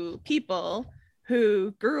to people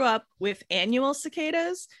who grew up with annual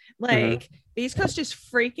cicadas? Like the East Coast is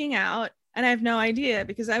freaking out. And I have no idea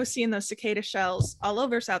because I was seeing those cicada shells all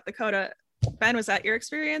over South Dakota. Ben, was that your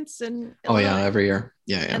experience? Every year.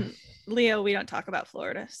 Yeah. And Leo, we don't talk about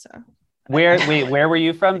Florida. So where were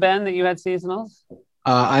you from, Ben, that you had seasonals?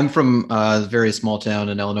 I'm from a very small town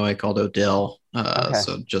in Illinois called Odell.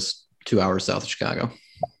 So just 2 hours south of Chicago.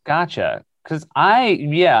 Gotcha. Because I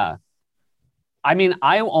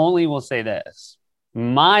only will say this.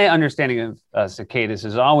 My understanding of cicadas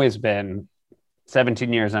has always been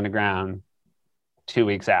 17 years underground, 2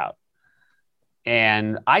 weeks out.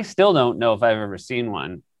 And I still don't know if I've ever seen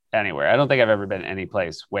one anywhere. I don't think I've ever been any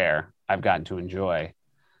place where I've gotten to enjoy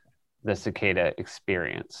the cicada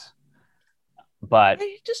experience. But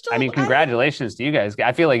congratulations to you guys.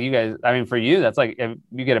 I feel like you guys, for you, that's like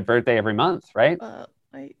you get a birthday every month, right?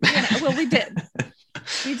 We did.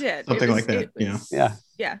 We did. Something like that. Yeah.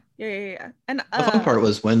 And the fun part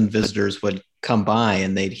was when visitors would come by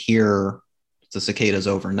and they'd hear the cicadas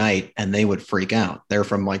overnight and they would freak out. They're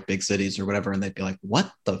from like big cities or whatever. And they'd be like, what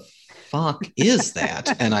the fuck is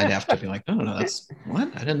that? And I'd have to be like, no, that's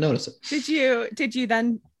what? I didn't notice it. Did you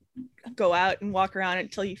then go out and walk around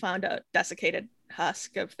until you found a desiccated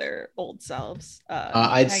husk of their old selves?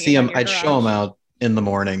 I'd see them. I'd show them out in the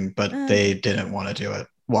morning, but they didn't want to do it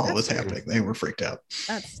while it was happening. They were freaked out.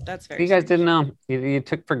 That's very. You guys didn't know. You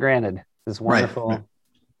took for granted this wonderful. Right.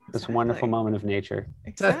 This wonderful moment of nature.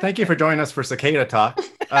 Exactly. Seth, thank you for joining us for cicada talk. Look,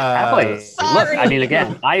 again,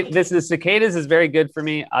 cicadas is very good for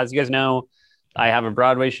me. As you guys know, I have a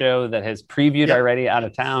Broadway show that has previewed already out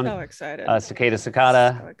of town. So excited.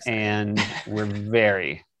 Cicada. So and we're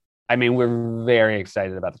very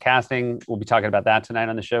excited about the casting. We'll be talking about that tonight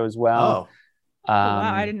on the show as well.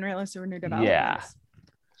 Wow, I didn't realize there were new developments. Yeah.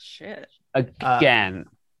 Shit. Again,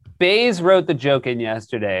 Baze wrote the joke in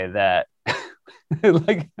yesterday that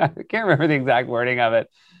like I can't remember the exact wording of it.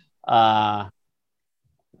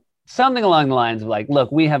 Something along the lines of like,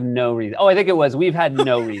 look, we have no reason. I think it was, we've had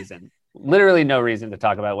no reason, literally no reason to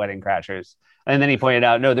talk about Wedding Crashers. And then he pointed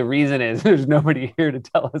out, no, the reason is there's nobody here to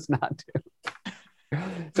tell us not to.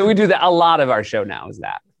 So we do that. A lot of our show now is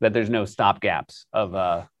that there's no stopgaps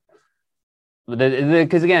of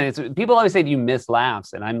Because again, it's people always say, do you miss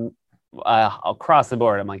laughs? And I'm across the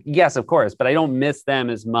board. I'm like, yes, of course, but I don't miss them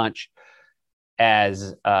as much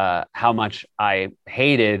as how much I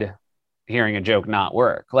hated hearing a joke not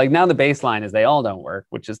work. Like now the baseline is they all don't work,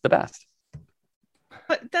 which is the best.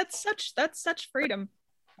 But that's such freedom.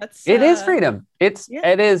 It is freedom. It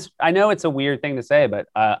is. I know it's a weird thing to say, but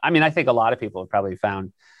I mean, I think a lot of people have probably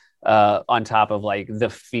found on top of like the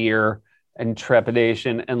fear and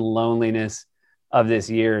trepidation and loneliness of this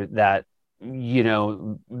year that, you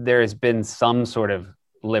know, there has been some sort of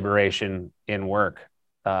liberation in work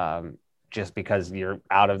just because you're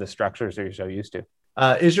out of the structures that you're so used to.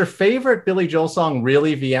 Is your favorite Billy Joel song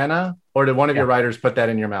really Vienna, or did one of your writers put that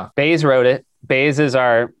in your mouth? Bays wrote it. Bays is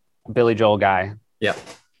our Billy Joel guy. Yep.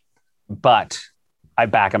 But I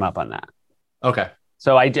back him up on that. Okay.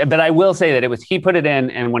 So but I will say that he put it in,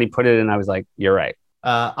 and when he put it in, I was like, you're right.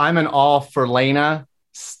 I'm an all for Lena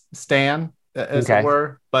stan, as it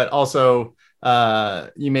were, but also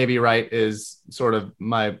You May Be Right is sort of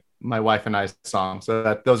my wife and I's song.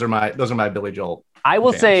 So those are my Billy Joel. I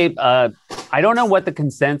will say, I don't know what the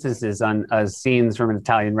consensus is on Scenes from an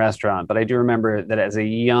Italian Restaurant, but I do remember that as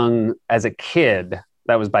a kid,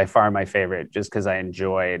 that was by far my favorite, just because I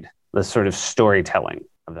enjoyed the sort of storytelling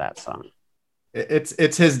of that song.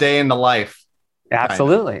 It's his day in the life.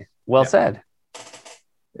 Absolutely. Kind of. Well said.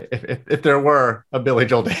 If there were a Billy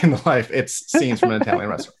Joel day in the life, it's Scenes from an Italian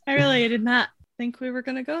Restaurant. I really did not think we were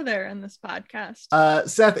going to go there in this podcast.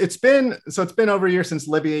 Seth, it's been over a year since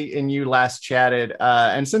Libby and you last chatted.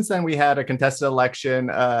 And since then we had a contested election,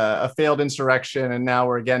 a failed insurrection, and now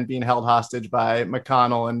we're again being held hostage by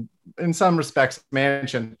McConnell and in some respects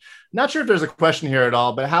Manchin. Not sure if there's a question here at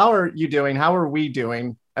all, but how are you doing? How are we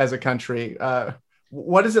doing as a country?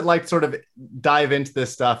 What is it like to sort of dive into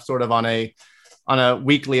this stuff sort of on a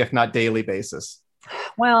weekly, if not daily basis?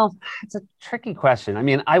 Well, it's a tricky question. I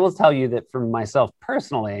mean, I will tell you that for myself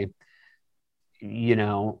personally, you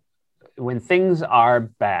know, when things are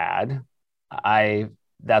bad,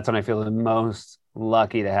 that's when I feel the most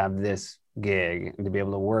lucky to have this gig and to be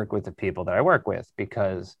able to work with the people that I work with,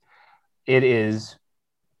 because it is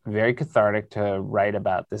very cathartic to write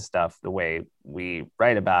about this stuff the way we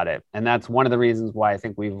write about it. And that's one of the reasons why I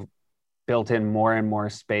think we've built in more and more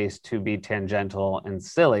space to be tangential and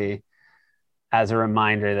silly, as a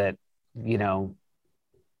reminder that, you know,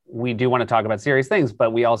 we do want to talk about serious things,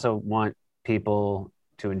 but we also want people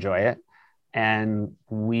to enjoy it. And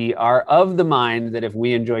we are of the mind that if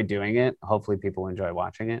we enjoy doing it, hopefully people enjoy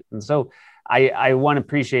watching it. And so I want to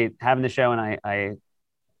appreciate having the show, and I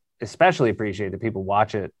especially appreciate that people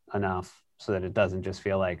watch it enough so that it doesn't just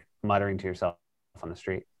feel like muttering to yourself on the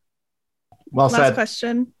street. Well said.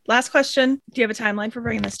 Last question. Do you have a timeline for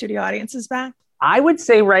bringing the studio audiences back? I would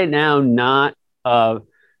say right now,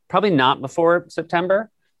 probably not before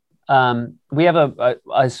September. We have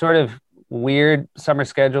a sort of weird summer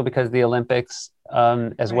schedule because of the Olympics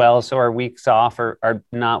as well. So our weeks off are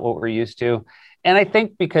not what we're used to. And I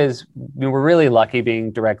think because we're really lucky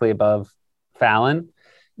being directly above Fallon,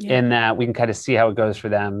 in that we can kind of see how it goes for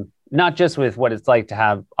them, not just with what it's like to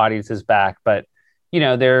have audiences back, but, you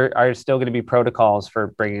know, there are still going to be protocols for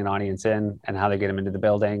bringing an audience in and how they get them into the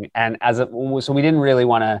building. And so we didn't really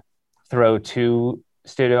want to throw 2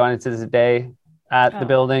 studio audiences a day at the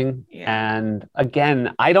building. Yeah. And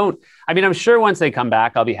again, I'm sure once they come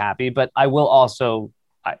back, I'll be happy, but I will also,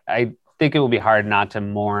 I think it will be hard not to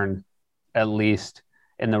mourn, at least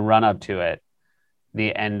in the run up to it,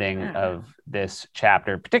 the ending of this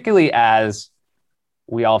chapter, particularly as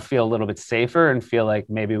we all feel a little bit safer and feel like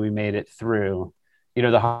maybe we made it through. You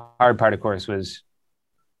know, the hard part, of course, was,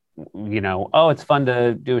 you know, it's fun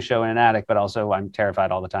to do a show in an attic, but also I'm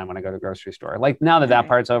terrified all the time when I go to the grocery store. Like now that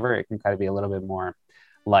part's over, it can kind of be a little bit more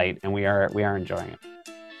light, and we are enjoying it.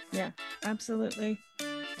 Yeah, absolutely. All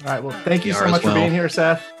right. Well, thank you so much for being here,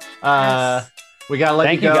 Seth. Yes. We got to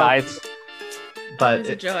let you go. Thank you, guys. But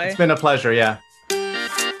it's been a pleasure. Yeah.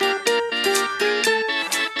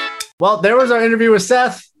 Well, there was our interview with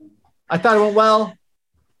Seth. I thought it went well.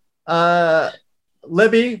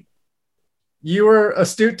 Libby, you were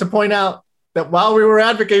astute to point out that while we were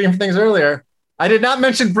advocating for things earlier, I did not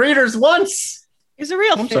mention breeders once. It's a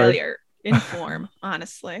real failure in form,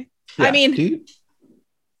 honestly. Yeah. I mean,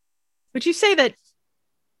 would you say that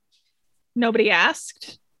nobody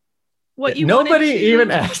asked what you nobody even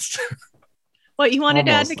asked what you wanted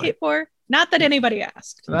to advocate for? Not that anybody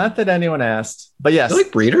asked. Not that anyone asked, but yes. You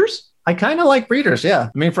like breeders? I kind of like breeders. Yeah.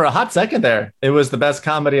 I mean, for a hot second there, it was the best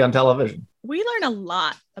comedy on television. We learn a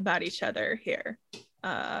lot about each other here.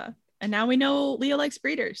 And now we know Leo likes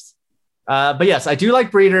breeders. But yes, I do like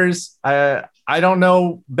breeders. I I don't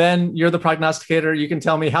know, Ben, you're the prognosticator. You can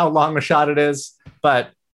tell me how long a shot it is,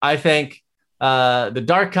 but I think the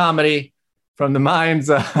dark comedy from the minds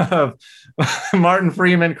of Martin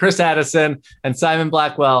Freeman, Chris Addison, and Simon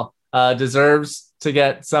Blackwell deserves to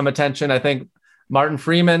get some attention. I think Martin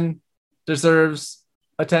Freeman deserves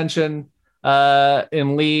attention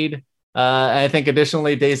in lead. And I think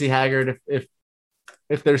additionally, Daisy Haggard,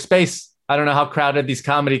 if there's space, I don't know how crowded these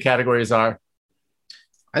comedy categories are.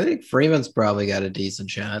 I think Freeman's probably got a decent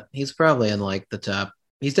shot. He's probably in like the top.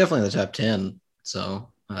 He's definitely in the top 10. So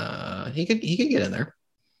he could get in there.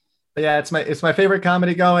 But yeah, it's my favorite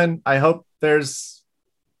comedy going. I hope there's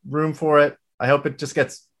room for it. I hope it just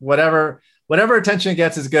gets whatever attention it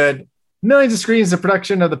gets is good. Millions of Screens is a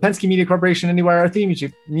production of the Penske Media Corporation. Anywhere our theme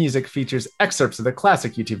music features excerpts of the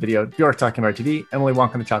classic YouTube video Bjork Talking About TV, Emily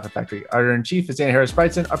Wonka and the Chocolate Factory. Our editor-in-chief is Dana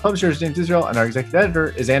Harris-Brightson. Our publisher is James Israel, and our executive editor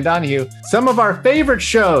is Ann Donahue. Some of our favorite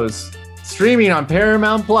shows streaming on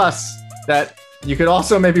Paramount Plus that you could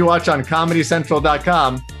also maybe watch on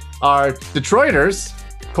ComedyCentral.com are Detroiters,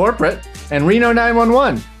 Corporate, and Reno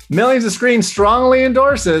 911. Millions of Screens strongly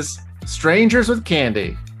endorses Strangers with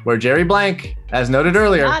Candy, where Jerry Blank, as noted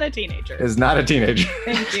earlier, is not a teenager.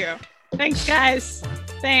 Thank you. Thanks, guys.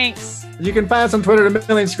 Thanks. You can find us on Twitter at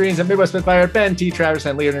Million Screens, at Midwest Spitfire, at Ben T. Travis,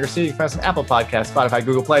 and Leo Garcia. You can find us on Apple Podcasts, Spotify,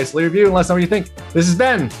 Google Play. So leave a review and let us know what you think. This is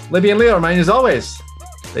Ben, Libby, and Leo. Reminding you as always,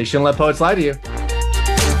 they shouldn't let poets lie to you.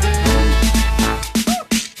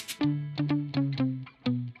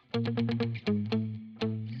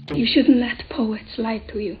 You shouldn't let poets lie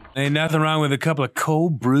to you. Ain't nothing wrong with a couple of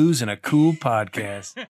cold brews and a cool podcast.